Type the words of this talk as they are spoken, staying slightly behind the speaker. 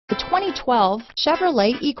2012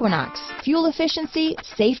 Chevrolet Equinox. Fuel efficiency,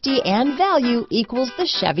 safety, and value equals the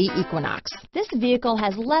Chevy Equinox. This vehicle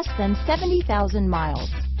has less than 70,000 miles.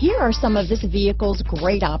 Here are some of this vehicle's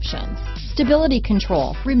great options: stability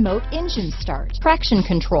control, remote engine start, traction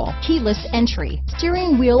control, keyless entry,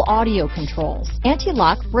 steering wheel audio controls,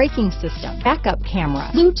 anti-lock braking system, backup camera,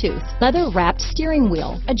 Bluetooth, leather-wrapped steering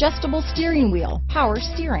wheel, adjustable steering wheel, power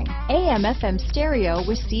steering, AM/FM stereo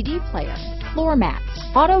with CD player, floor mats,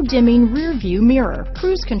 auto-dimming rear view mirror,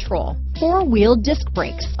 cruise control, four-wheel disc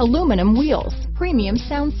brakes, aluminum wheels, premium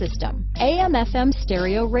sound system, AM/FM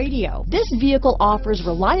stereo radio. This vehicle offers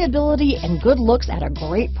reliability and good looks at a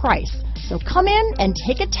great price. So come in and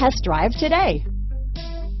take a test drive today.